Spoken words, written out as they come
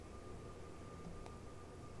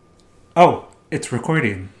Oh, it's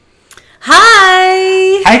recording.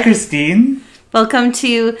 Hi! Hi, Christine. Welcome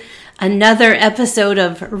to another episode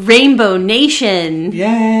of Rainbow Nation.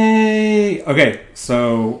 Yay! Okay,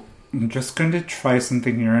 so I'm just going to try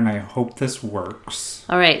something here, and I hope this works.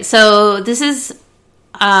 All right, so this is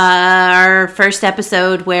our first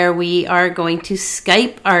episode where we are going to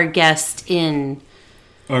Skype our guest in.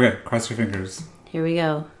 Okay, cross your fingers. Here we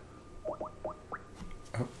go.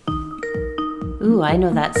 Ooh, I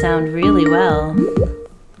know that sound really well.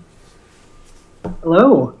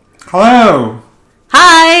 Hello. Hello!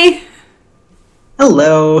 Hi!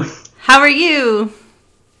 Hello. How are you?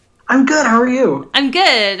 I'm good. How are you? I'm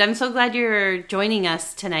good. I'm so glad you're joining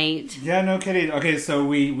us tonight. Yeah, no kidding. Okay, so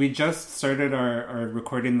we just started our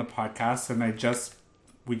recording the podcast, and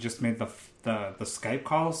we just made the Skype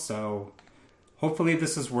call, so hopefully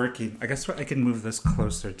this is working. I guess I can move this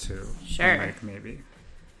closer to Sure. the mic, maybe.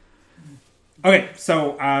 Okay,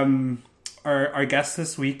 so our guest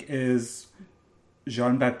this week is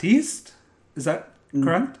Jean Baptiste. Is that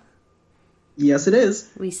correct? Yes, it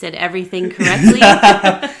is. We said everything correctly.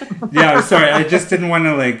 Yeah, sorry. I just didn't want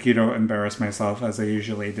to, embarrass myself as I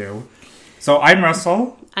usually do. So I'm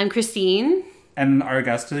Russell. I'm Christine. And our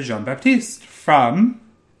guest is Jean Baptiste from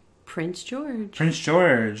Prince George. Prince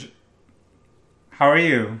George. How are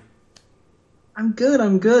you? I'm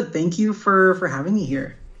good. Thank you for having me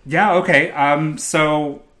here. Yeah, okay. I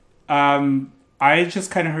just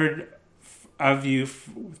kind of heard of you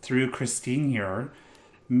through Christine here.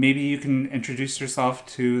 Maybe you can introduce yourself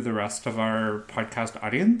to the rest of our podcast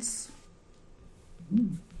audience.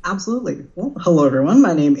 Absolutely. Well, hello, everyone.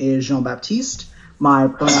 My name is Jean Baptiste. My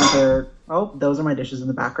pronouns are... Oh, those are my dishes in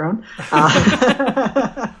the background.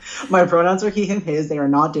 My pronouns are he, him, his. They are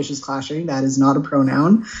not dishes clashing. That is not a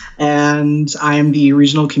pronoun. And I am the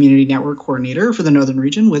Regional Community Network Coordinator for the Northern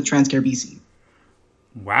Region with Trans Care B.C.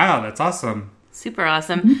 Wow, that's awesome. Super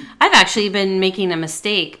awesome. Mm-hmm. I've actually been making a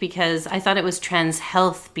mistake because I thought it was Trans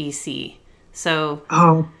Health BC. So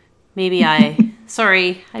maybe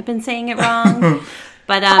sorry, I've been saying it wrong.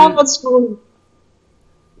 But that's cool.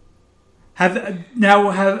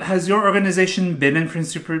 Has your organization been in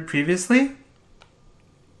Prince Rupert previously?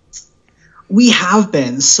 We have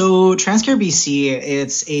been. So Trans Care B.C.,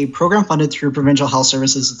 it's a program funded through Provincial Health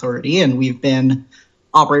Services Authority, and we've been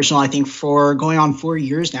operational, I think, for going on 4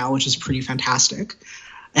 years now, which is pretty fantastic.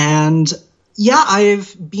 And yeah,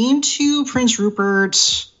 I've been to Prince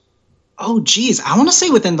Rupert, I want to say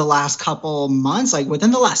within the last couple months, like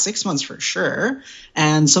within the last 6 months for sure.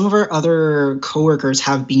 And some of our other coworkers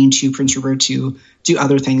have been to Prince Rupert to do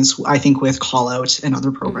other things, I think, with Call Out and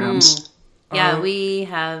other programs. Mm-hmm. Yeah, we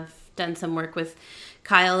have done some work with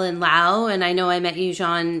Kyle and Lau, and I know I met you,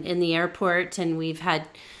 Jean, in the airport, and we've had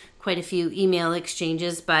quite a few email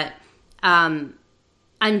exchanges, but I'm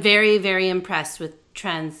very, very impressed with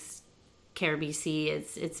Trans Care BC.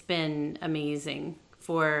 It's been amazing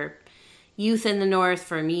for youth in the North,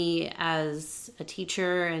 for me as a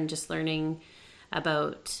teacher, and just learning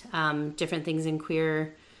about different things in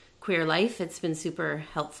queer life. It's been super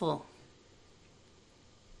helpful.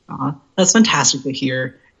 That's fantastic to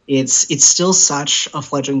hear. It's still such a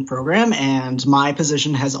fledgling program, and my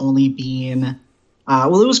position has only been it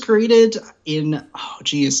was created in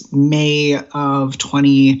May of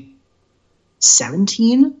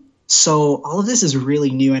 2017. So all of this is really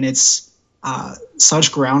new, and it's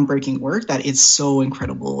such groundbreaking work that it's so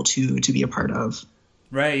incredible to be a part of.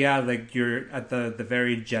 Right, yeah, like you're at the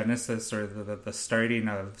very genesis or the starting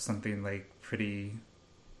of something like pretty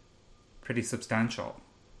substantial.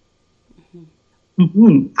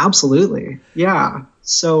 Mm-hmm, absolutely, yeah.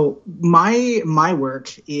 So my work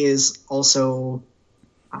is also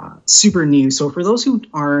super new. So for those who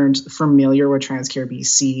aren't familiar with Trans Care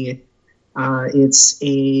BC,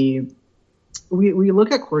 we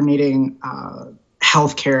look at coordinating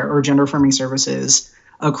healthcare or gender affirming services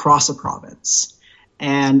across the province.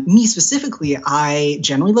 And me specifically, I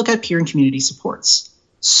generally look at peer and community supports.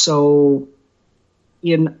 So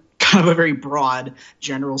in kind of a very broad,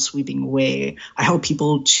 general sweeping way, I help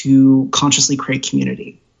people to consciously create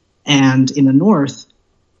community. And in the North,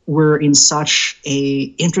 we're in such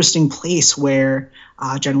a interesting place where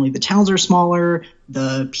generally the towns are smaller,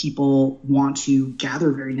 the people want to gather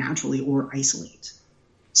very naturally or isolate.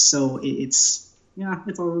 So it's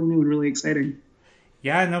all really new and really exciting.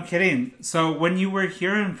 Yeah, no kidding. So when you were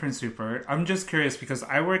here in Prince Rupert, I'm just curious because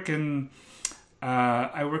I work for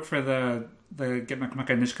the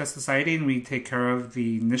Gitmakmaka Nishka Society, and we take care of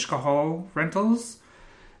the Nishka Hall rentals.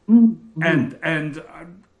 Mm-hmm. And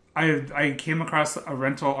I came across a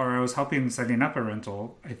rental, or I was helping setting up a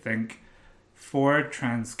rental, I think, for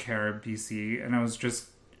Trans Care BC, and I was just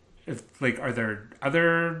if like, are there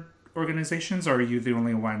other organizations, or are you the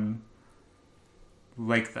only one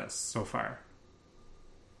like this so far?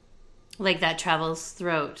 Like that travels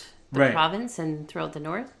throughout the Right. province and throughout the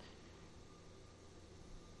north?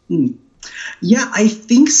 Yeah, I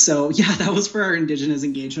think so. Yeah, that was for our Indigenous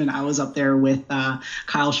engagement. I was up there with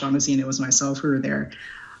Kyle Shaughnessy, and it was myself who were there.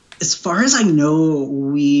 As far as I know,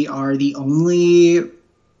 we are the only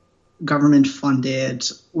government-funded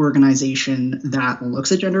organization that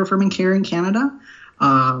looks at gender-affirming care in Canada.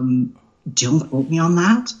 Don't quote me on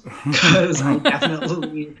that, because I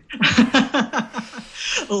definitely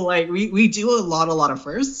like we do a lot of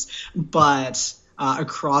firsts, but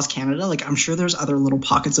across Canada, like I'm sure there's other little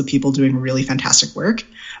pockets of people doing really fantastic work,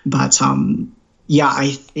 but yeah,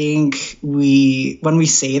 I think when we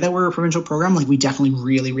say that we're a provincial program, like we definitely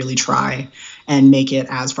really try and make it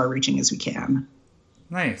as far-reaching as we can.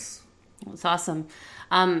 Nice. That's awesome.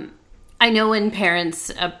 I know when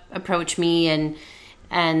parents approach me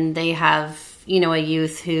and they have, a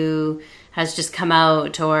youth who has just come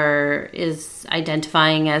out or is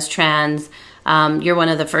identifying as trans, you're one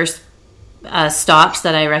of the first stops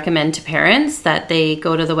that I recommend to parents, that they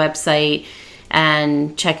go to the website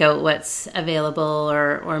and check out what's available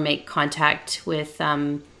or make contact with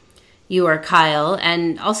you or Kyle.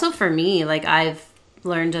 And also for me, like I've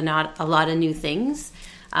learned a lot of new things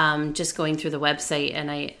just going through the website, and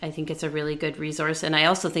I think it's a really good resource. And I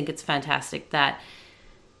also think it's fantastic that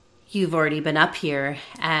you've already been up here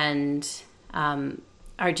and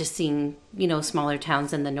are just seeing, smaller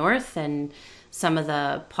towns in the north and some of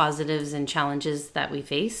the positives and challenges that we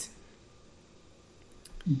face.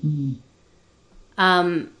 Mm-hmm.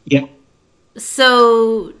 Yeah.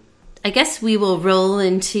 So I guess we will roll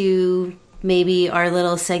into maybe our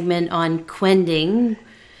little segment on quending.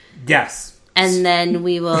 Yes. And then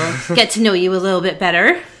we will get to know you a little bit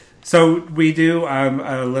better. So we do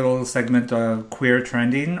a little segment of queer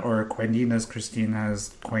trending, or quending as Christine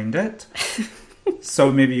has coined it.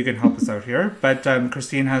 So maybe you can help us out here. But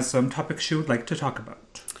Christine has some topics she would like to talk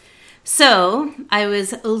about. So I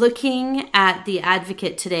was looking at The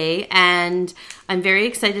Advocate today, and I'm very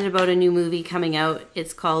excited about a new movie coming out.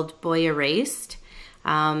 It's called Boy Erased.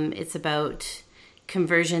 It's about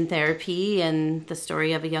conversion therapy and the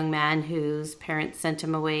story of a young man whose parents sent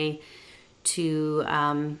him away to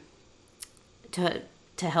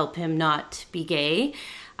help him not be gay.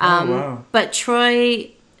 Wow. But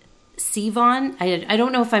Troy Sivan, I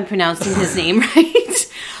don't know if I'm pronouncing his name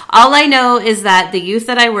right. All I know is that the youth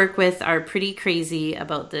that I work with are pretty crazy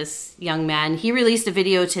about this young man. He released a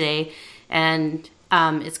video today, and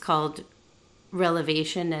it's called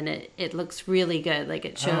Relevation, and it looks really good. Like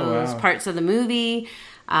it shows parts of the movie.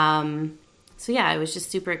 So yeah, I was just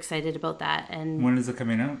super excited about that. And when is it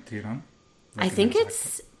coming out? Do you know? I think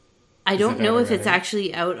I don't know if it's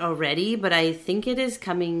actually out already, but I think it is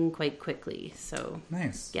coming quite quickly. So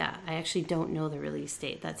nice. Yeah, I actually don't know the release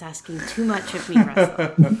date. That's asking too much of me,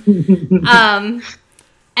 Russell.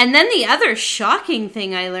 And then the other shocking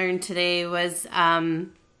thing I learned today was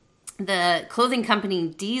the clothing company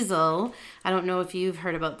Diesel. I don't know if you've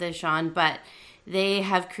heard about this, Jean, but they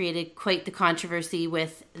have created quite the controversy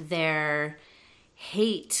with their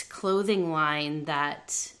hate clothing line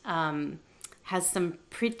that has some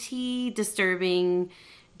pretty disturbing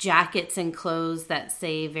jackets and clothes that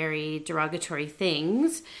say very derogatory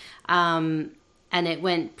things. And it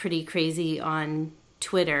went pretty crazy on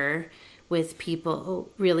Twitter with people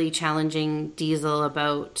really challenging Diesel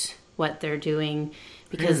about what they're doing,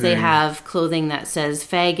 because they have clothing that says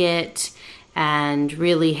faggot and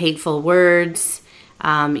really hateful words.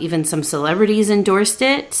 Even some celebrities endorsed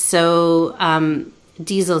it. So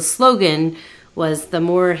Diesel's slogan was, "The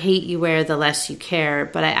more hate you wear, the less you care."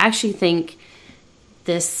 But I actually think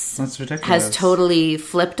this has totally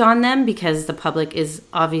flipped on them, because the public is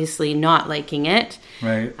obviously not liking it.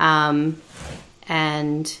 Right.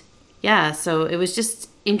 And yeah, so it was just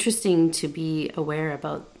interesting to be aware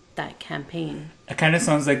about that campaign. It kind of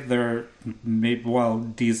sounds like they're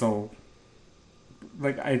Diesel,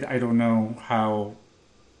 like I don't know how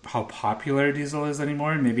popular Diesel is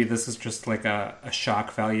anymore. Maybe this is just like a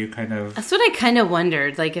shock value kind of. That's what I kind of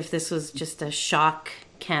wondered, like if this was just a shock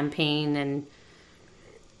campaign, and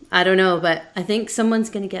I don't know, but I think someone's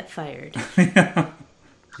going to get fired. Yeah.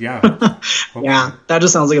 Yeah, that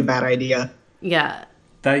just sounds like a bad idea. Yeah.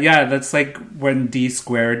 That's like when D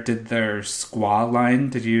Squared did their squaw line.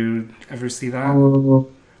 Did you ever see that?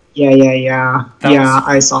 Oh, yeah.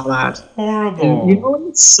 I saw that. Horrible. And,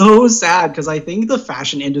 it's so sad, because I think the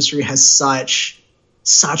fashion industry has such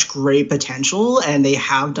such great potential, and they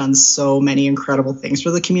have done so many incredible things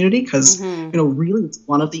for the community because, really it's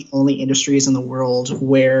one of the only industries in the world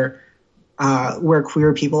where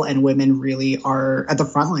queer people and women really are at the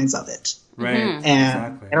front lines of it. Right. And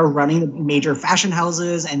Exactly. are running the major fashion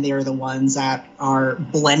houses, and they're the ones that are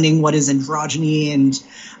blending what is androgyny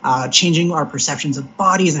and changing our perceptions of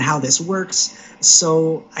bodies and how this works.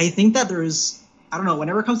 So I think that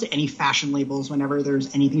whenever it comes to any fashion labels, whenever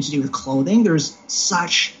there's anything to do with clothing, there's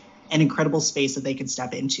such an incredible space that they can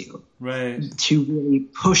step into. Right. To really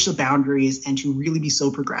push the boundaries and to really be so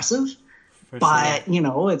progressive. But,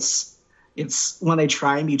 it's when they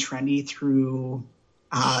try and be trendy through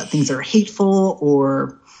things that are hateful,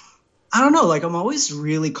 or I don't know, like I'm always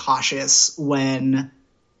really cautious when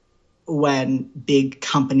big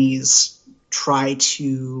companies try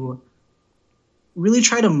to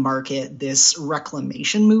market this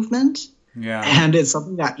reclamation movement. Yeah. And it's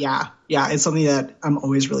something that, it's something that I'm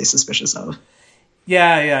always really suspicious of.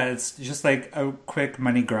 Yeah. It's just like a quick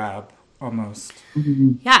money grab almost.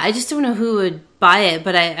 Mm-hmm. Yeah, I just don't know who would buy it,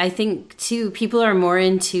 but I think too people are more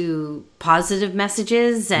into positive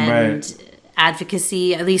messages and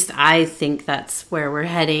advocacy. At least I think that's where we're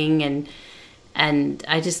heading, and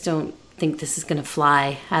I just don't think this is going to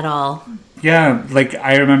fly at all. Yeah, like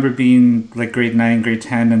I remember being like grade 9, grade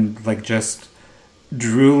 10 and like just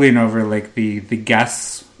drooling over like the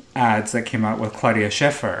guest ads that came out with Claudia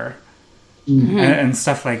Schiffer. Mm-hmm. And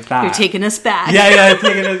stuff like that. You're taking us back. Yeah,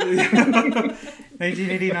 taking us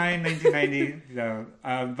 1989,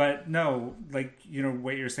 1990. But no, like,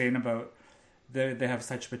 what you're saying about they have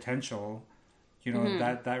such potential,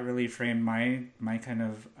 that really framed my kind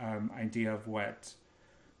of idea of what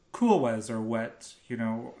cool was, or what,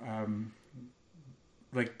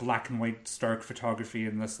 like black and white stark photography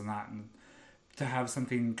and this and that. And to have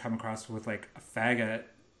something come across with like a faggot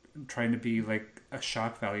trying to be like a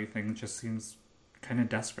shock value thing just seems kind of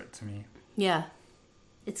desperate to me. Yeah.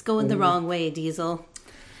 It's going the wrong way, Diesel.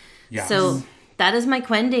 Yeah. So that is my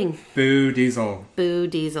quending. Boo, Diesel. Boo,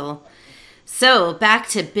 Diesel. So back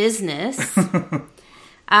to business. So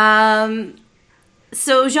Jean,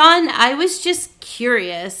 I was just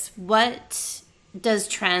curious, what does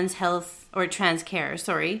Trans Care,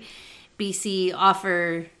 BC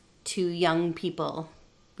offer to young people?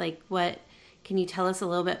 Like what, can you tell us a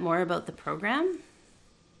little bit more about the program?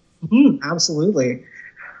 Absolutely.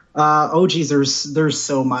 There's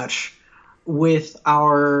so much with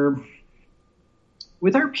our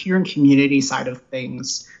peer and community side of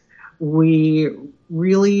things. We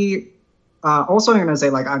really, also I'm going to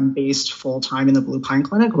say, like, I'm based full time in the Blue Pine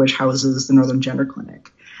Clinic, which houses the Northern Gender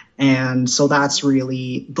Clinic. And so that's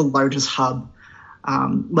really the largest hub.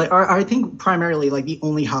 I think primarily like the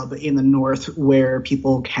only hub in the North where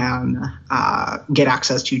people can get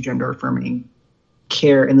access to gender affirming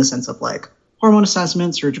care in the sense of like hormone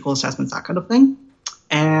assessments, surgical assessments, that kind of thing.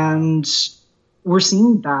 And we're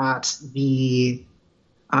seeing that the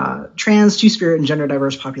trans, two-spirit, and gender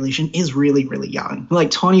diverse population is really, really young,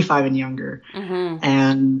 like 25 and younger. Mm-hmm.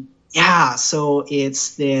 And so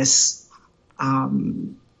it's this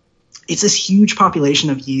huge population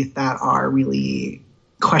of youth that are really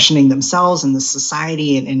questioning themselves and the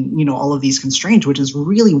society and all of these constraints, which is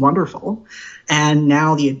really wonderful. And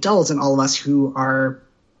now the adults and all of us who are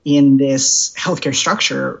in this healthcare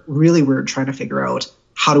structure, really we're trying to figure out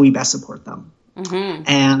how do we best support them. Mm-hmm.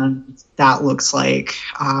 And that looks like,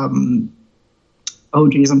 I'm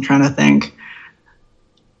trying to think.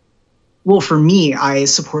 Well, for me, I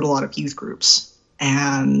support a lot of youth groups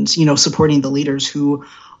and, supporting the leaders who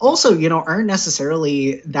also, aren't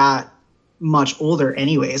necessarily that much older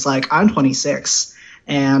anyways. Like I'm 26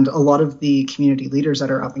 and a lot of the community leaders that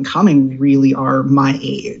are up and coming really are my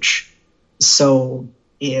age. So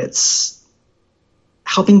it's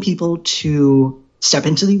helping people to step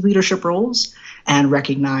into these leadership roles and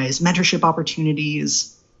recognize mentorship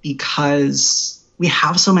opportunities, because we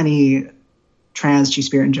have so many trans,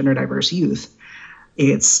 two-spirit, and gender diverse youth.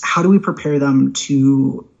 It's how do we prepare them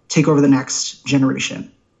to take over the next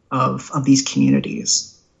generation of these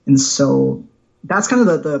communities. And so that's kind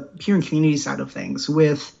of the peer and community side of things.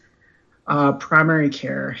 With primary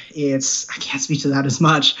care, I can't speak to that as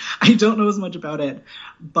much. I don't know as much about it.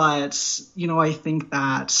 But, I think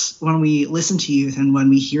that when we listen to youth and when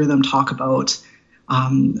we hear them talk about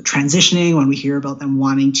transitioning, when we hear about them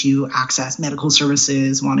wanting to access medical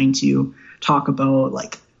services, wanting to talk about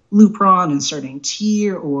like Lupron and starting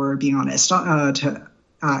T or being on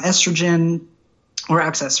estrogen or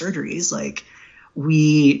access surgeries, like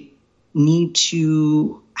we need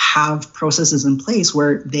to have processes in place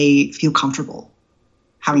where they feel comfortable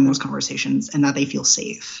having those conversations and that they feel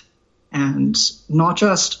safe. And not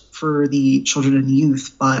just for the children and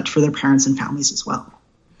youth, but for their parents and families as well.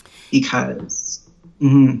 Because,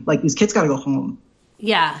 like, these kids got to go home.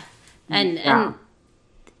 Yeah. And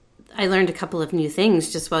I learned a couple of new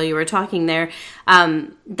things just while you were talking there.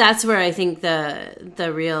 That's where I think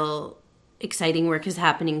the real exciting work is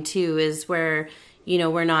happening too, is where, you know,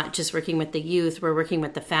 we're not just working with the youth, we're working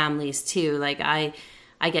with the families too. Like I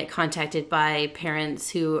get contacted by parents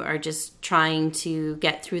who are just trying to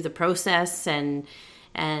get through the process and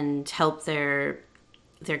help their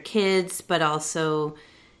kids, but also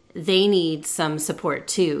they need some support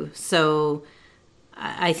too. So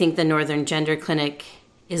I think the Northern Gender Clinic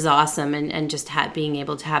is awesome, and just being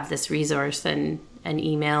able to have this resource and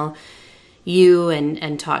email you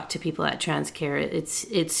and talk to people at Trans Care,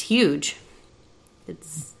 it's huge.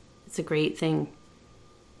 It's a great thing.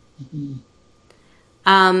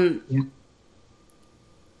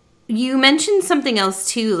 You mentioned something else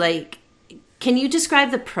too, like, can you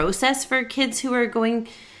describe the process for kids who are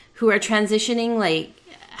transitioning? Like,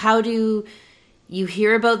 how do you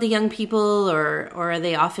hear about the young people, or are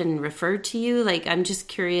they often referred to you? Like, I'm just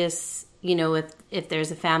curious, you know, if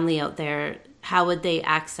there's a family out there, how would they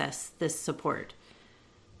access this support?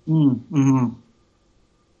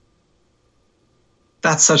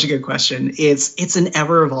 That's such a good question. It's an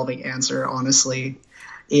ever evolving answer, honestly.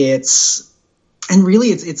 It's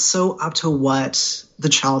so up to what the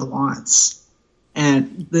child wants.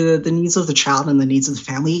 And the needs of the child and the needs of the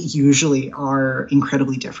family usually are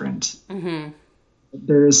incredibly different.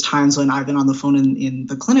 There's times when I've been on the phone in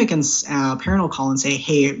the clinic and a parent will call and say,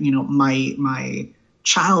 hey, you know, my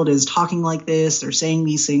child is talking like this, they're saying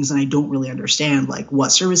these things, and I don't really understand, like,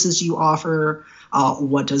 what services do you offer?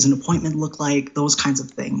 What does an appointment look like? Those kinds of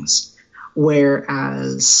things.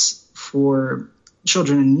 Whereas for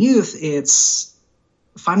children and youth, it's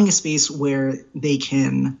finding a space where they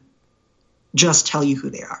can just tell you who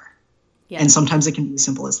they are. Yeah. And sometimes it can be as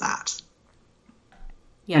simple as that.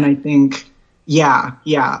 Yeah. And I think, yeah.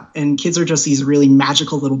 And kids are just these really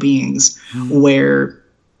magical little beings where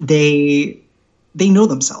they know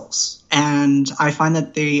themselves. And I find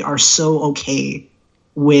that they are so okay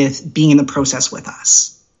with being in the process with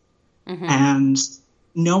us. And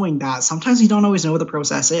knowing that sometimes you don't always know what the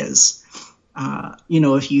process is. You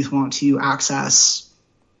know, if you want to access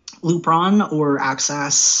Lupron or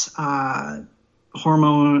access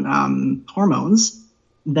hormones,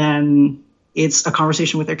 then it's a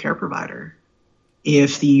conversation with their care provider.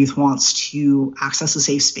 If the youth wants to access a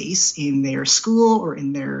safe space in their school or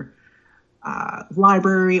in their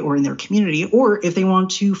library or in their community, or if they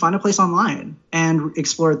want to find a place online and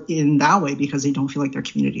explore it in that way because they don't feel like their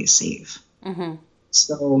community is safe.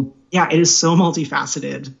 So, yeah, it is so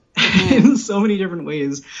multifaceted in so many different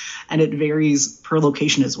ways, and it varies per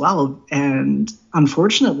location as well. And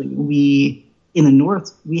unfortunately, in the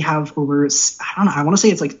North, we have over, I want to say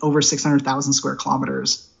it's like over 600,000 square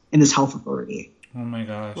kilometers in this health authority. Oh my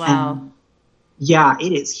gosh. Wow. And, yeah,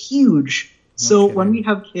 it is huge. So when we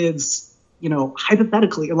have kids, you know,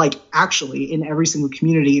 hypothetically, like actually in every single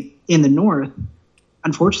community in the North,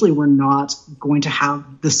 unfortunately, we're not going to have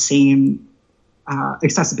the same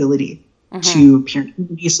accessibility to parent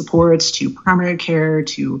community supports, to primary care,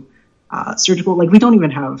 to surgical. Like, we don't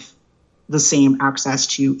even have the same access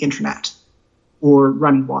to internet or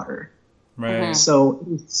running water. Right. So,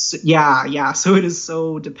 yeah. So it is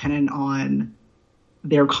so dependent on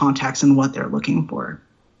their context and what they're looking for.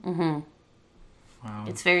 Wow.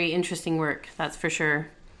 It's very interesting work, that's for sure.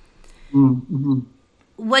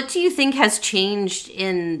 What do you think has changed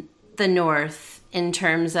in the North in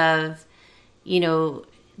terms of, you know,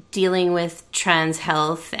 dealing with trans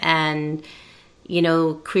health and, you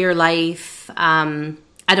know, queer life?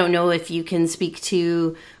 I don't know if you can speak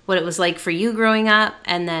to what it was like for you growing up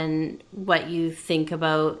and then what you think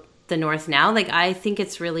about the North now. Like, I think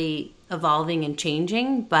it's really evolving and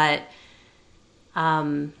changing, but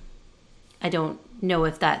I don't know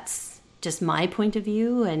if that's just my point of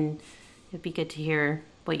view, and it'd be good to hear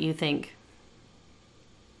what you think.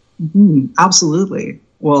 Absolutely.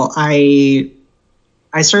 Well, I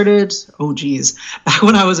started, back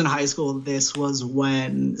when I was in high school, this was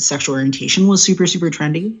when sexual orientation was super, super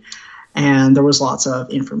trendy. And there was lots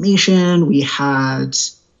of information. We had,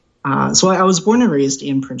 so I was born and raised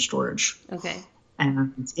in Prince George. Okay.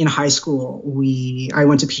 And in high school, I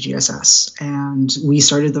went to PGSS, and we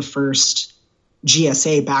started the first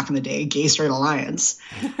GSA back in the day, Gay Straight Alliance.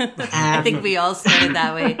 I think we all started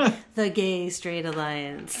that way. The Gay Straight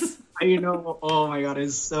Alliance. You know, oh my God,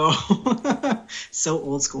 it's so so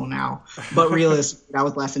old school now. But realistically, that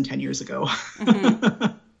was less than 10 years ago.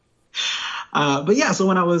 But yeah, so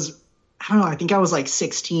when I was I don't know, I think I was like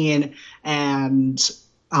 16, and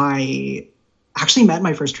I actually met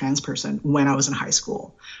my first trans person when I was in high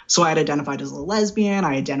school. So I had identified as a lesbian.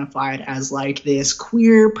 I identified as like this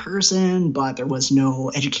queer person, but there was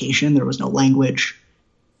no education, there was no language.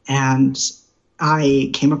 And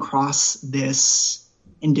I came across this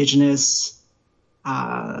Indigenous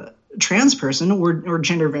trans person or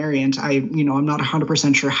gender variant. I'm not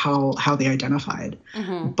 100% sure how they identified,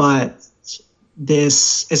 but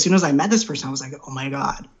as soon as I met this person, I was like, oh my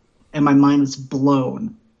God. And my mind was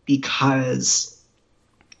blown because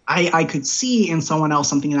I could see in someone else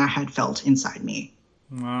something that I had felt inside me.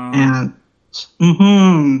 Wow.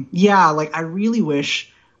 And yeah, like I really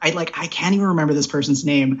wish I can't even remember this person's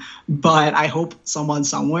name, but I hope someone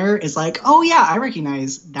somewhere is like, oh yeah, I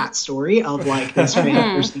recognize that story of like this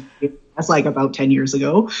trans person. That's like about 10 years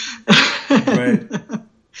ago. Right.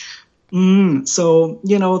 So,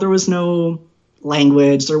 there was no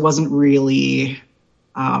language. There wasn't really,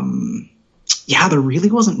 there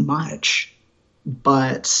really wasn't much.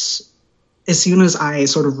 But as soon as I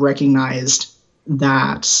sort of recognized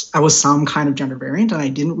that I was some kind of gender variant, and I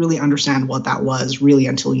didn't really understand what that was really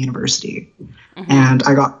until university. And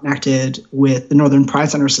I got connected with the Northern Pride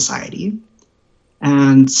Center Society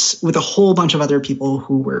and with a whole bunch of other people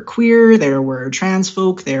who were queer. There were trans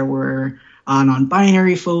folk, there were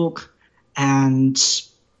non-binary folk. And,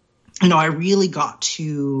 I really got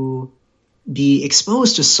to be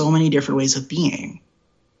exposed to so many different ways of being.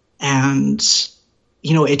 And,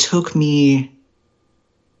 it took me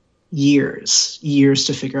years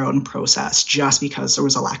to figure out and process just because there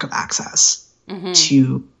was a lack of access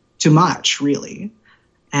to much, really.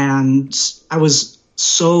 And I was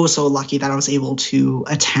so lucky that I was able to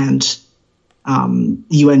attend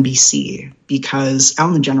UNBC, because out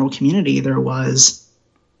in the general community there was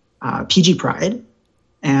PG Pride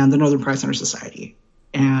and the Northern Pride Center Society,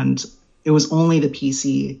 and it was only the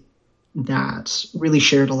PC that really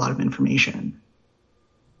shared a lot of information.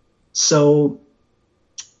 So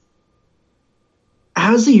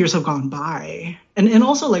as the years have gone by, and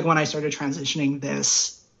also like when I started transitioning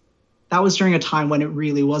this, that was during a time when it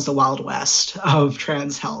really was the Wild West of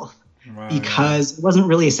trans health. Wow, because it wasn't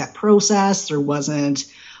really a set process. There wasn't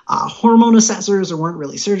hormone assessors. There weren't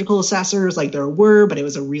really surgical assessors. Like there were, but it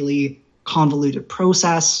was a really convoluted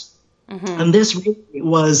process. And this really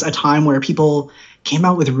was a time where people came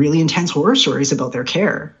out with really intense horror stories about their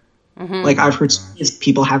care. Like I've heard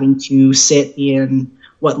people having to sit in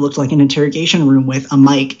what looked like an interrogation room with a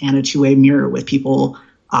mic and a two-way mirror with people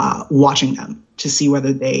watching them to see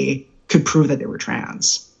whether they could prove that they were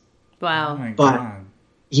trans. Wow. Oh my God.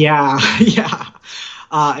 Yeah.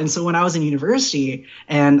 And so when I was in university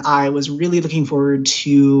and I was really looking forward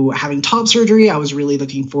to having top surgery, I was really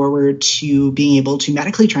looking forward to being able to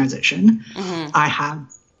medically transition. I had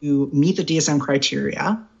to meet the DSM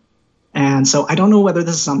criteria. And so I don't know whether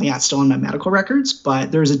this is something that's still in my medical records,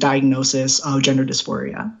 but there's a diagnosis of gender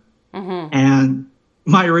dysphoria. And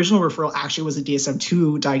my original referral actually was a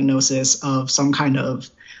DSM-2 diagnosis of some kind of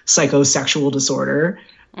psychosexual disorder.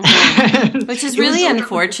 Which is really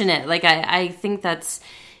unfortunate. Like, I think that's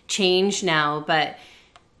changed now, but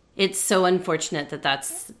it's so unfortunate that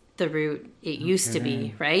that's the route it used to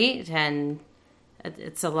be, right? And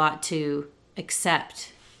it's a lot to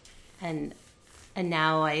accept. And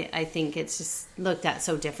now I think it's just looked at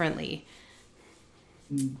so differently.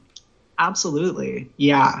 Absolutely.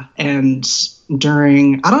 Yeah. And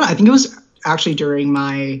I think it was actually during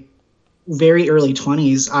my very early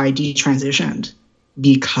 20s, I detransitioned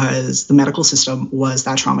because the medical system was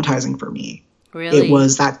that traumatizing for me. Really? It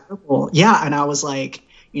was that terrible. Yeah. And I was like,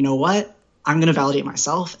 you know what? I'm going to validate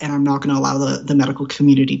myself, and I'm not going to allow the medical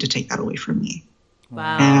community to take that away from me.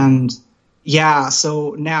 Wow. And yeah,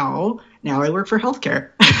 so now I work for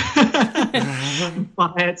healthcare.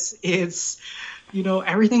 But it's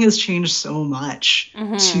everything has changed so much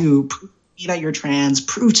to prove to me that you're trans,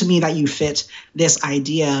 prove to me that you fit this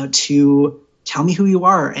idea, to tell me who you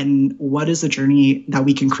are and what is the journey that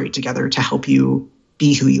we can create together to help you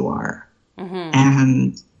be who you are.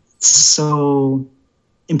 And so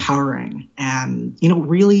empowering, and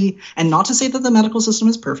really, and not to say that the medical system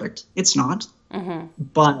is perfect, it's not,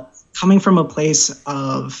 but coming from a place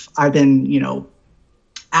of, I've been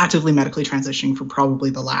actively medically transitioning for probably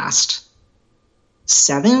the last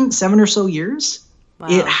seven or so years. Wow.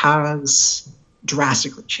 It has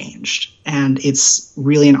drastically changed, and it's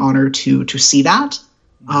really an honor to see that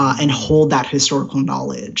and hold that historical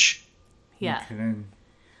knowledge. Yeah.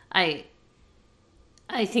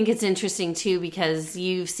 I think it's interesting too, because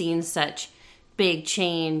you've seen such big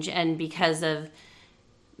change, and because of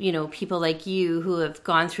people like you who have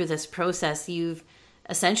gone through this process, you've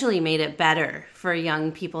essentially made it better for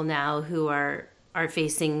young people now who are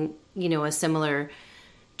facing, a similar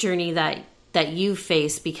journey that you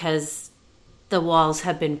face, because the walls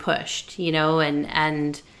have been pushed,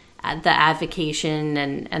 and the advocation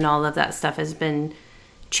and all of that stuff has been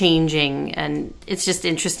changing. And it's just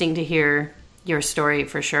interesting to hear your story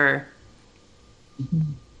for sure.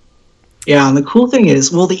 Yeah, and the cool thing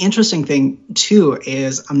is, the interesting thing too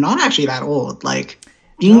is I'm not actually that old. Like,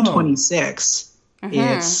 being 26,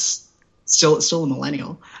 it's still a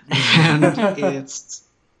millennial, and it's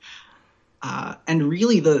and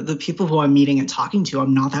really the people who I'm meeting and talking to,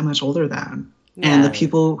 I'm not that much older than, and the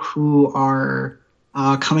people who are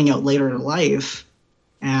coming out later in life,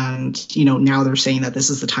 and now they're saying that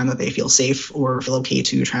this is the time that they feel safe or feel okay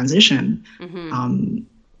to transition.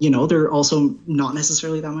 They're also not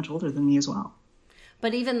necessarily that much older than me as well.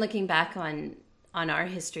 But even looking back on our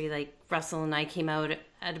history, like Russell and I came out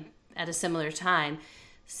at a similar time,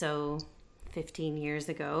 so 15 years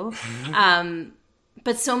ago.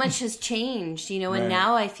 But so much has changed, and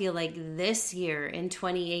now I feel like this year in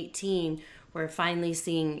 2018, we're finally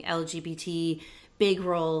seeing LGBT big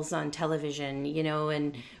roles on television,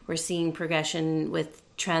 and we're seeing progression with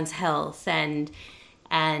trans health, and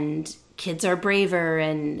kids are braver,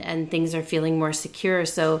 and things are feeling more secure.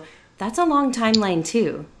 So that's a long timeline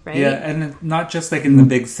too, right? Yeah, and not just like in the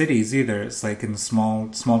big cities either. It's like in small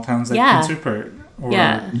towns like Prince Rupert,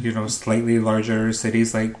 or slightly larger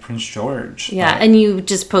cities like Prince George. Yeah, and you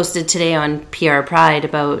just posted today on PR Pride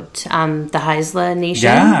about the Haisla Nation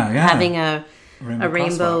having a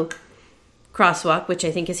rainbow crosswalk, which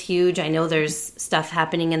I think is huge. I know there's stuff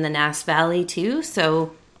happening in the Nass Valley too,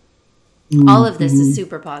 so all of this is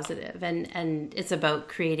super positive, and it's about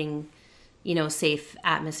creating, safe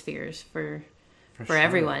atmospheres for sure.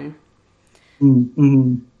 Everyone.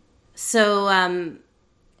 So,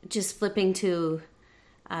 just flipping to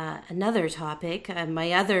another topic,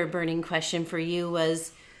 my other burning question for you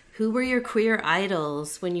was, who were your queer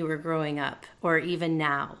idols when you were growing up, or even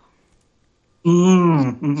now?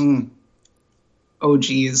 Oh,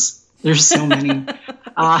 geez. There's so many.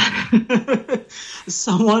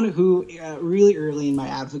 Someone who really early in my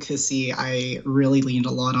advocacy, I really leaned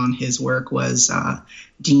a lot on his work was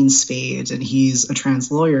Dean Spade, and he's a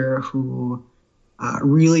trans lawyer who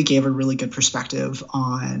really gave a really good perspective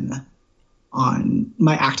on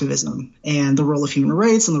my activism and the role of human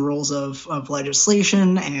rights and the roles of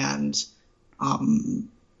legislation, and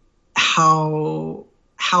how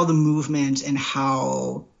the movement, and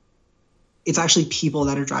how it's actually people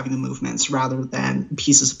that are driving the movements rather than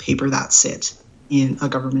pieces of paper that sit in a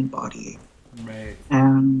government body. Right.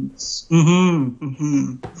 And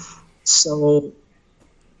so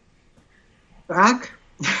back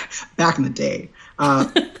in the day,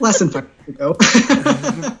 less than 5 years ago,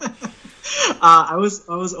 I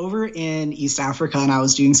was over in East Africa, and I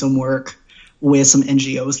was doing some work with some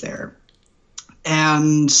NGOs there,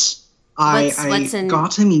 and I got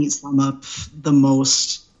to meet some of the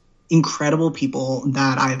most incredible people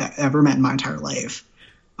that I've ever met in my entire life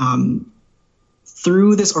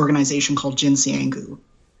through this organization called Jinsiangu.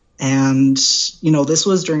 And, this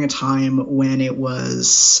was during a time when it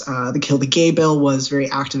was the Kill the Gay bill was very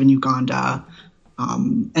active in Uganda.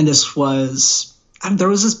 And there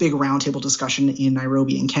was this big roundtable discussion in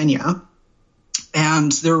Nairobi in Kenya.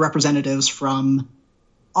 And there were representatives from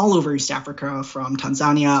all over East Africa, from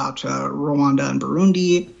Tanzania up to Rwanda and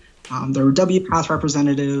Burundi. There were WPATH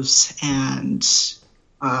representatives, and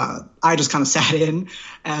I just kind of sat in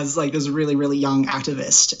as like this really, really young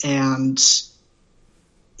activist. And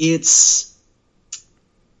it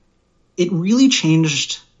really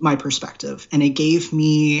changed my perspective, and it gave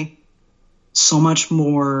me so much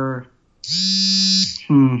more,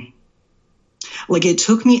 like it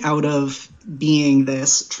took me out of being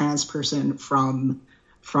this trans person from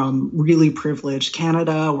really privileged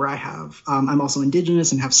Canada, where I have, I'm also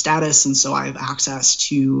Indigenous and have status, and so I have access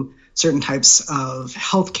to certain types of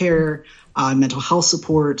healthcare, mental health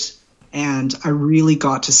support, and I really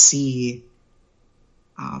got to see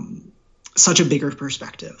such a bigger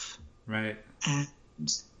perspective. Right. And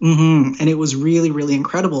it was really, really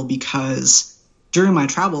incredible, because during my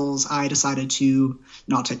travels, I decided to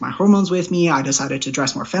not take my hormones with me. I decided to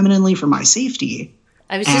dress more femininely for my safety.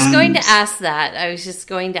 I was just going to ask that. I was just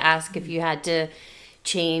going to ask if you had to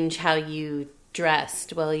change how you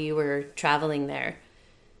dressed while you were traveling there.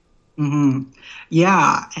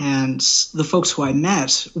 Yeah, and the folks who I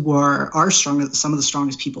met are some of the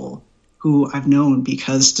strongest people who I've known,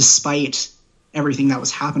 because despite everything that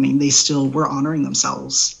was happening, they still were honoring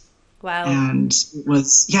themselves. Wow. And it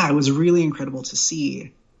was really incredible to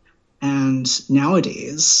see. And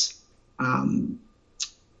nowadays,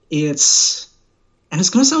 and it's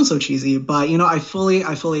going to sound so cheesy, but I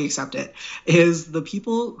fully accept it, is the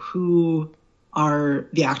people who are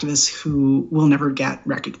the activists who will never get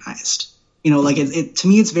recognized. Like to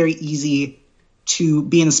me, it's very easy to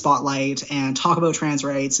be in the spotlight and talk about trans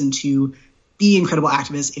rights and to be incredible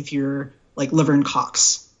activists if you're like Laverne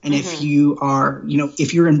Cox, and if you are,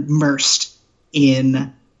 if you're immersed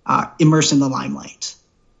in the limelight.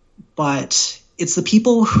 But it's the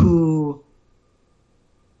people who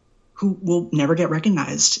will never get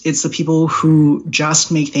recognized. It's the people who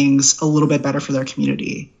just make things a little bit better for their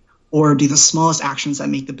community, or do the smallest actions that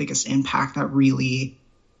make the biggest impact that really,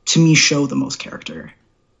 to me, show the most character.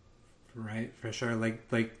 Right, for sure.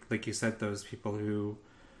 Like you said, those people who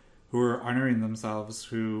are honoring themselves,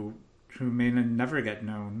 who may never get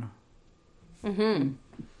known. Mm-hmm.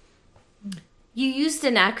 You used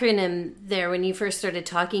an acronym there when you first started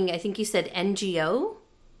talking. I think you said NGO.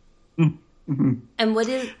 Mm-hmm. And what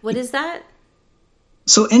is that?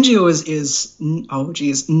 So NGO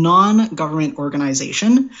is non-government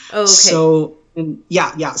organization. Oh, okay. So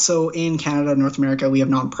So in Canada, North America, we have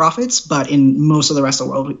nonprofits, but in most of the rest of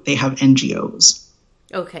the world, they have NGOs.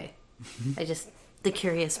 Okay. The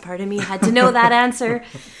curious part of me had to know that answer.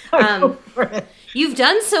 You've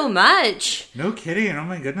done so much. No kidding. Oh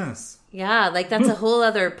my goodness. Yeah, like that's a whole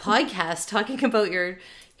other podcast talking about your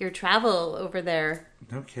travel over there.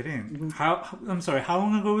 No kidding. I'm sorry, how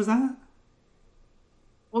long ago was that?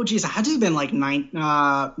 Oh geez, I had to have been like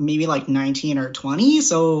maybe like 19 or 20,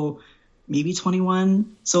 so maybe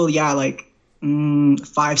 21. So yeah, like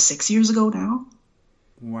 5-6 years ago now.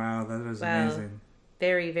 Wow, that was amazing.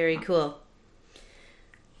 Very, very cool.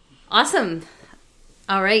 Awesome.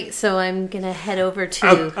 All right, so I'm gonna head over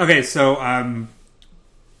to. Okay, so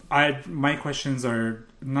my questions are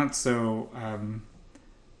not so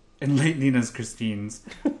enlightening as Christine's.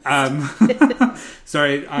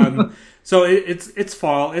 Sorry. So it's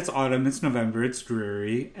fall, it's autumn, it's November, it's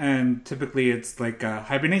dreary, and typically it's like a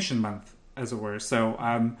hibernation month, as it were. So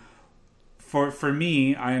for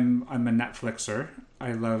me, I'm a Netflixer.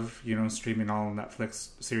 I love streaming all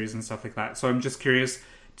Netflix series and stuff like that. So I'm just curious.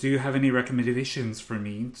 Do you have any recommendations for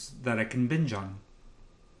me that I can binge on?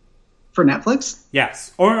 For Netflix?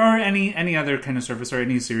 Yes. Or any other kind of service or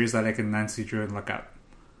any series that I can then see through and look up.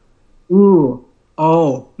 Ooh.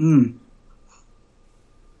 Oh.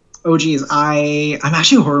 Oh, geez. I'm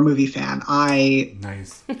actually a horror movie fan.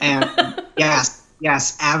 Nice. And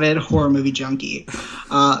yes, avid horror movie junkie.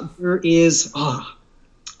 There is...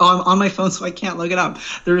 on my phone, so I can't look it up.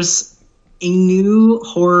 There's a new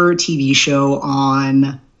horror TV show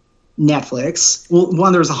on Netflix. Well,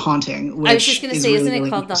 one, there's A Haunting. Which I was just going to say, really, isn't it really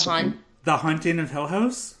called The Haunting of Hill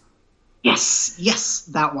House? Yes,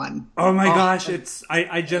 that one. Oh my gosh,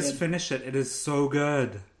 I just finished it. It is so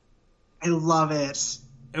good. I love it.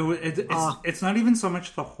 It's not even so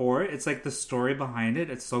much the horror, it's like the story behind it.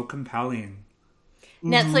 It's so compelling.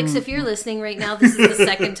 Netflix, if you're listening right now, this is the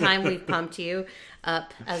second time we've pumped you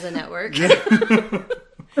up as a network.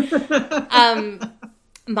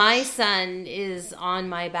 My son is on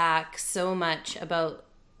my back so much about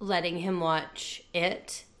letting him watch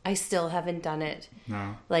it. I still haven't done it.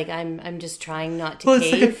 No. Like I'm just trying not to cave.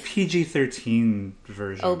 It's like a PG-13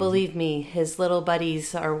 version. Oh, believe me, his little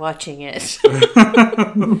buddies are watching it.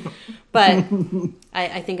 But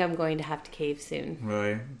I think I'm going to have to cave soon.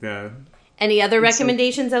 Really? Yeah. Any other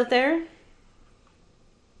recommendations out there?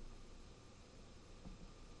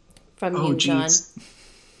 From you, John?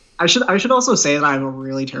 I should also say that I have a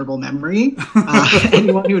really terrible memory.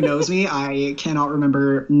 Anyone who knows me, I cannot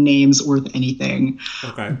remember names worth anything.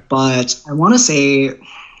 Okay. But I want to say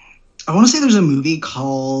there's a movie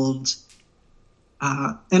called,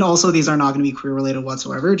 and also these are not going to be queer related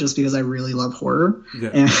whatsoever, just because I really love horror.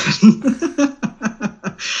 Yeah. And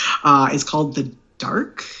it's called The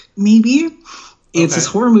Dark, maybe. It's this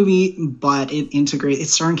horror movie, but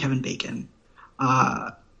it's starring Kevin Bacon.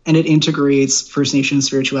 And it integrates First Nation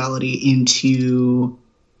spirituality into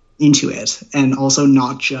it, and also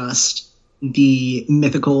not just the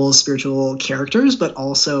mythical spiritual characters, but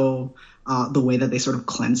also the way that they sort of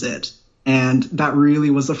cleanse it. And that really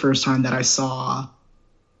was the first time that I saw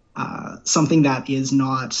something that is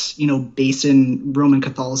not, based in Roman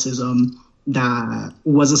Catholicism, that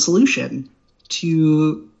was a solution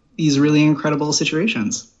to these really incredible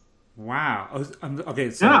situations. Wow. Okay,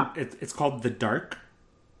 so it's called The Dark?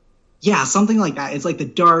 Yeah, something like that. It's like The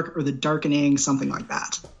Dark or The Darkening, something like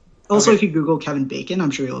that. Also, if you Google Kevin Bacon, I'm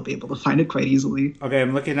sure you'll be able to find it quite easily. Okay,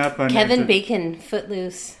 I'm looking up on Kevin Bacon,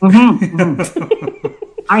 Footloose. I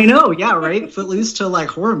know, yeah, right? Footloose to like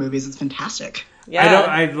horror movies. It's fantastic. Yeah.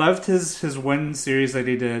 I loved his one series that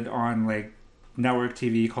he did on like network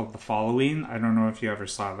TV called The Following. I don't know if you ever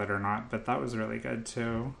saw that or not, but that was really good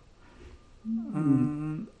too.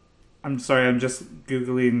 I'm sorry, I'm just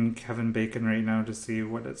Googling Kevin Bacon right now to see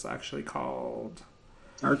what it's actually called.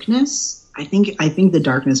 Darkness? I think The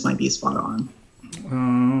Darkness might be spot on.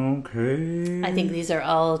 Okay. I think these are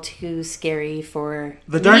all too scary for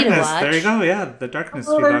The me Darkness. to watch. There you go. Yeah, The Darkness,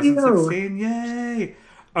 Oh, there you go. 2016. Yay!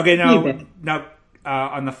 Okay, now,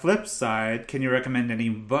 on the flip side, can you recommend any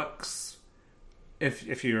books?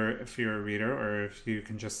 If you're a reader, or if you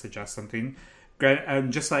can just suggest something.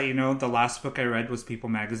 Just to let you know, the last book I read was People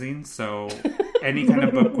magazine, so any kind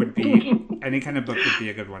of book would be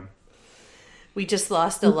a good one. We just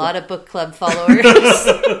lost a lot of book club followers.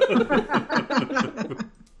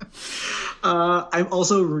 I'm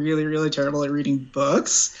also really, really terrible at reading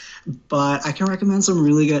books, but I can recommend some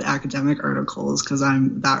really good academic articles because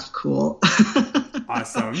I'm that cool.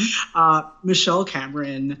 Awesome. Michelle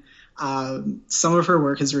Cameron, some of her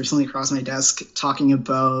work has recently crossed my desk talking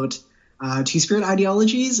about Two-Spirit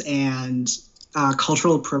ideologies and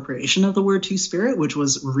cultural appropriation of the word Two-Spirit, which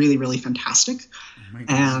was really, really fantastic.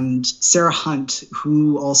 And Sarah Hunt,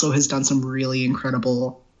 who also has done some really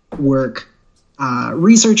incredible work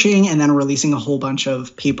researching and then releasing a whole bunch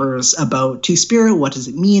of papers about Two-Spirit, what does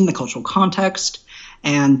it mean, the cultural context,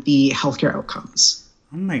 and the healthcare outcomes.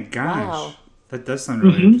 Oh my gosh. Wow. That does sound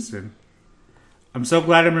really interesting. I'm so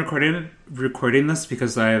glad I'm recording this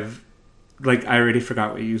because I already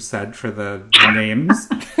forgot what you said for the names.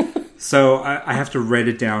 So I have to write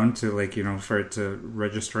it down to for it to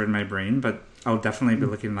register in my brain, but I'll definitely be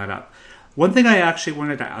looking that up. One thing I actually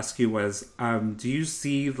wanted to ask you was, do you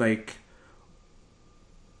see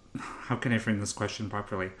how can I frame this question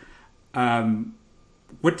properly?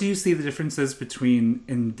 What do you see the differences between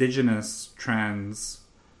Indigenous trans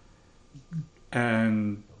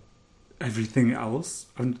and everything else?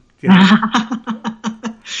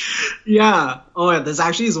 Yeah. Oh, yeah. This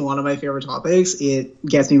actually is one of my favorite topics. It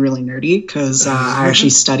gets me really nerdy because I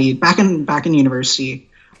actually studied back in university.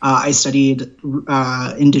 I studied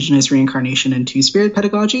Indigenous reincarnation and Two-Spirit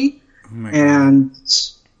pedagogy, and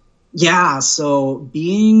yeah. So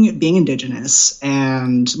being Indigenous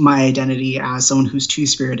and my identity as someone who's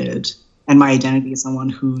Two-Spirited and my identity as someone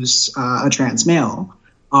who's a trans male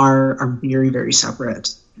are very, very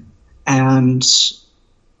separate. And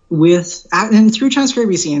through Trans Care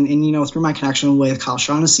B.C. and through my connection with Kyle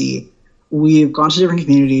Shaughnessy, we've gone to different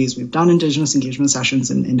communities, we've done Indigenous engagement sessions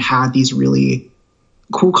and had these really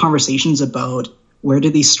cool conversations about where do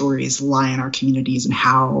these stories lie in our communities and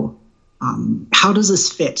how does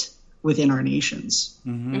this fit within our nations.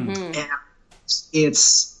 Mm-hmm. And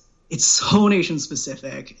it's so nation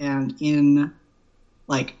specific, and in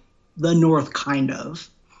the North kind of.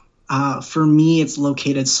 For me, it's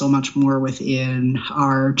located so much more within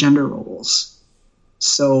our gender roles.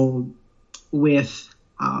 So with,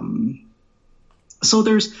 so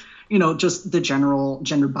there's, just the general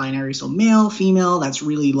gender binary. So male, female, that's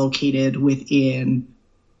really located within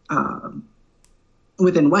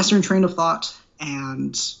Western train of thought,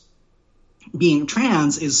 and being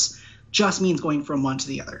trans just means going from one to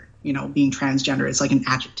the other. Being transgender, it's like an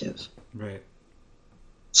adjective. Right.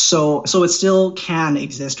 So it still can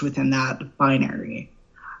exist within that binary.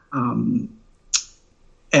 And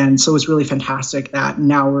so it's really fantastic that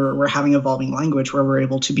now we're having evolving language where we're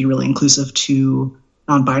able to be really inclusive to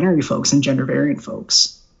non-binary folks and gender variant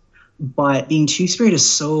folks. But being Two-Spirit is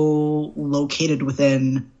so located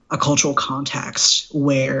within a cultural context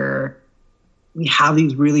where we have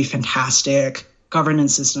these really fantastic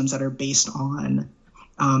governance systems that are based on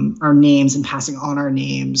our names and passing on our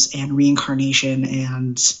names and reincarnation,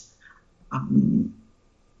 and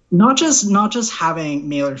not just having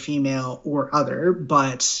male or female or other,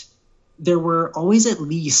 but there were always at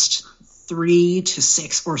least 3 to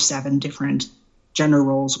 6 or 7 different gender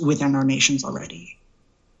roles within our nations already.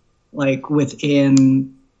 Like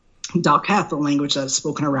within Dalcath, the language that's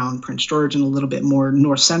spoken around Prince George and a little bit more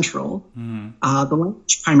north central, the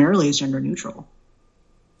language primarily is gender neutral.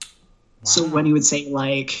 Wow. So when you would say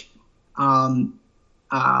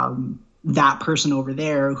that person over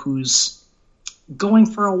there who's going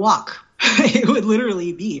for a walk, it would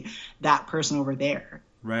literally be that person over there.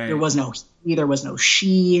 Right. There was no he, there was no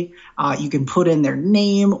she. You can put in their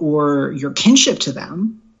name or your kinship to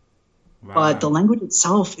them. Wow. But the language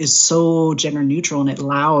itself is so gender neutral, and it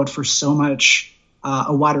allowed for so much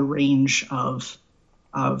a wider range of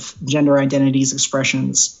gender identities,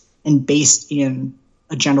 expressions, and based in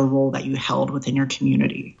a gender role that you held within your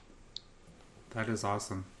community. That is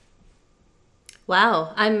awesome.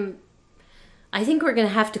 Wow. I think we're going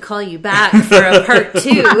to have to call you back for a part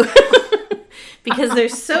 2 because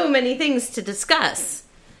there's so many things to discuss.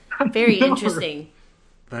 Very interesting.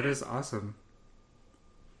 That is awesome.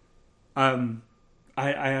 I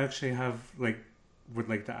actually have would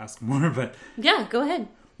like to ask more, but yeah, go ahead.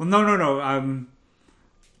 Well, no.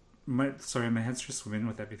 My head's just swimming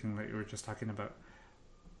with everything that you were just talking about.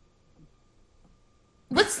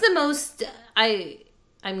 What's the most? I'm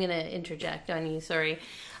gonna interject on you. Sorry.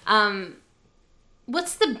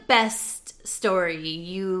 What's the best story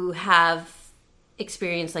you have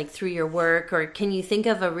experienced, like through your work, or can you think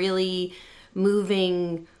of a really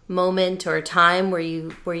moving moment or time where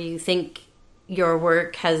you think your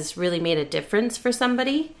work has really made a difference for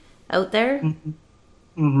somebody out there?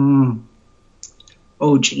 Mm-hmm.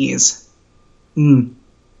 Oh, geez.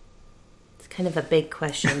 It's kind of a big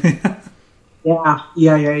question. Yeah.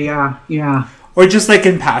 Or just like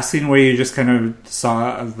in passing, where you just kind of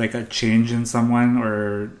saw like a change in someone,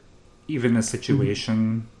 or even a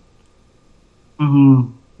situation.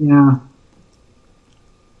 Yeah.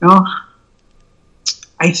 No,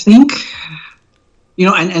 I think,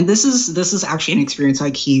 and this is actually an experience I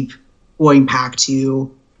keep going back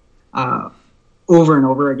to over and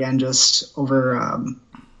over again, just over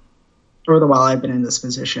the while I've been in this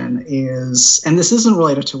position, and this isn't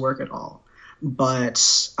related to work at all,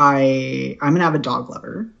 but I'm an avid dog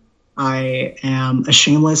lover. I am a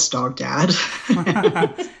shameless dog dad.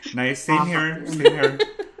 Nice. Same here.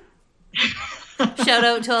 Shout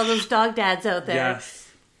out to all those dog dads out there. Yes.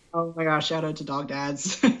 Oh my gosh, shout out to dog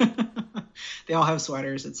dads. They all have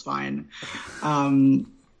sweaters, it's fine.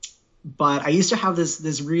 But I used to have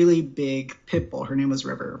this really big pit bull. Her name was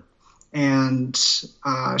River. And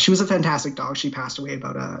she was a fantastic dog. She passed away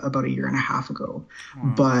about a year and a half ago.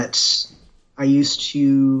 Wow. But I used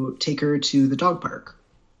to take her to the dog park.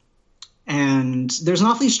 And there's an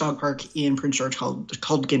off-leash dog park in Prince George called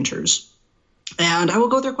Ginter's. And I will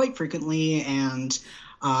go there quite frequently. And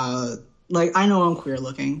I know I'm queer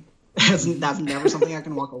looking. That's never something I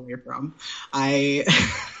can walk away from.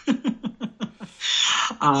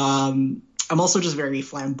 I'm also just very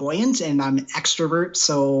flamboyant, and I'm an extrovert,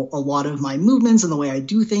 so a lot of my movements and the way I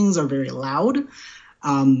do things are very loud.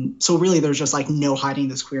 So really, there's just like no hiding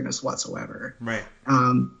this queerness whatsoever. Right.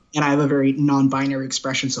 And I have a very non-binary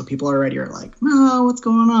expression, so people already are like, "Oh, what's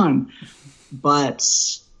going on?" But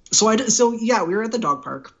we were at the dog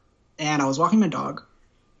park, and I was walking my dog,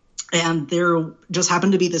 and there just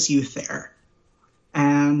happened to be this youth there.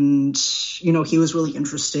 And, he was really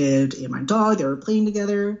interested in my dog. They were playing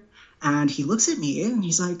together. And he looks at me and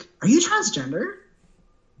he's like, "Are you transgender?"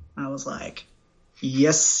 I was like,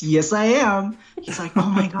 yes, I am. He's like, "Oh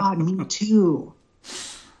my God, me too."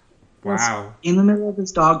 Wow. In the middle of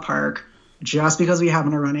this dog park, just because we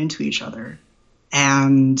happen to run into each other.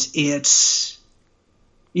 And it's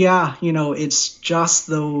just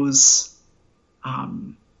those,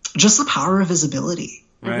 just the power of visibility.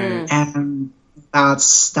 Right. And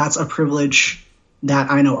that's a privilege that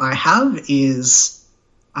I know I have is,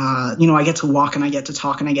 I get to walk and I get to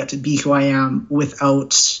talk and I get to be who I am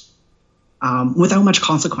without much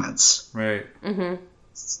consequence. Right. Mm-hmm.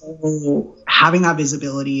 So having that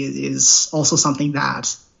visibility is also something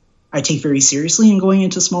that I take very seriously in going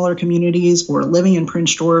into smaller communities or living in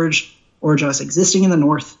Prince George or just existing in the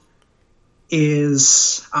North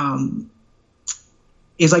is I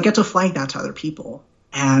get to flag that to other people.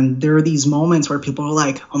 And there are these moments where people are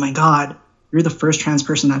like, "Oh my God, you're the first trans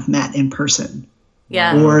person I've met in person."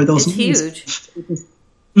 Yeah, or those it's huge.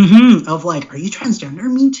 Of like, "Are you transgender?"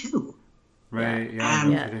 "Me too." Right.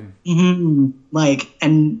 Yeah.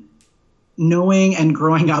 And knowing and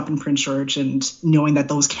growing up in Prince George and knowing that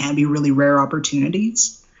those can be really rare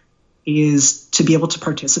opportunities is to be able to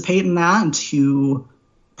participate in that and to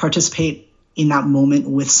participate in that moment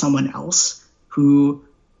with someone else who,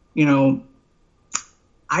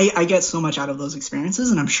 I get so much out of those experiences,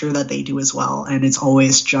 and I'm sure that they do as well. And it's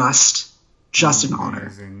always just an honor.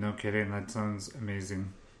 Amazing. No kidding. That sounds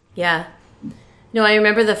amazing. Yeah. No, I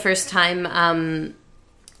remember the first time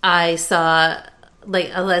I saw like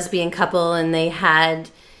a lesbian couple, and they had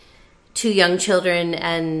 2 young children,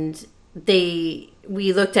 and we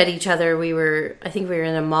looked at each other. I think we were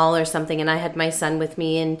in a mall or something, and I had my son with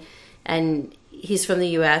me, and he's from the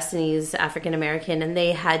US and he's African American, and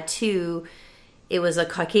they had 2. It was a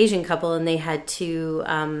Caucasian couple, and they had 2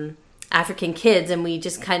 African kids, and we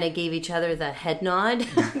just kind of gave each other the head nod.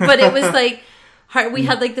 But it was like, we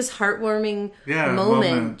had like this heartwarming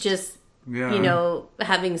moment. Just,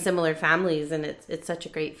 having similar families, and it's such a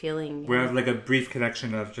great feeling. We have like a brief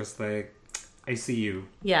connection of just like, I see you.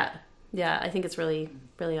 Yeah. I think it's really,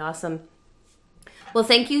 really awesome. Well,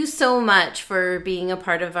 thank you so much for being a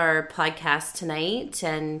part of our podcast tonight,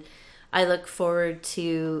 and I look forward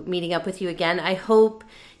to meeting up with you again. I hope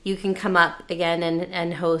you can come up again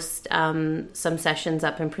and host some sessions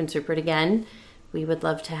up in Prince Rupert again. We would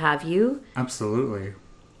love to have you. Absolutely.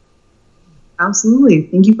 Absolutely.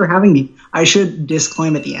 Thank you for having me. I should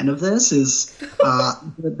disclaim at the end of this is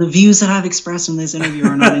the views that I've expressed in this interview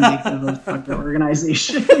are not indicative of the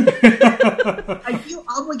organization. I feel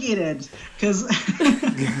obligated because...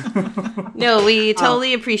 No, we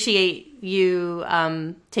totally appreciate you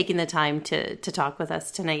taking the time to talk with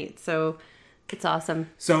us tonight. So it's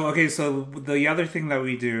awesome. So the other thing that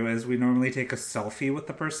we do is we normally take a selfie with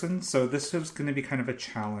the person. So this is going to be kind of a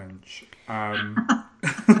challenge.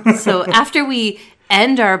 So after we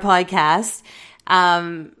end our podcast,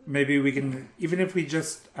 maybe we can, even if we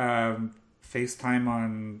just FaceTime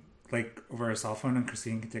on over a cell phone, and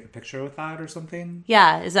Christine can take a picture with that or something.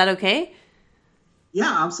 Yeah, is that okay?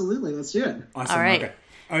 Yeah, absolutely. Let's do it. Awesome. All right.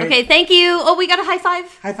 Okay. Okay, thank you. Oh, we got a high five.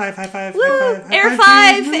 High five, high five, Woo! high five. Air High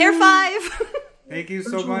five, five. air five. Thank you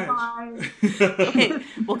so much. Okay,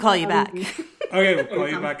 we'll call you back. Okay, we'll call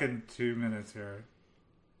you back in 2 minutes here.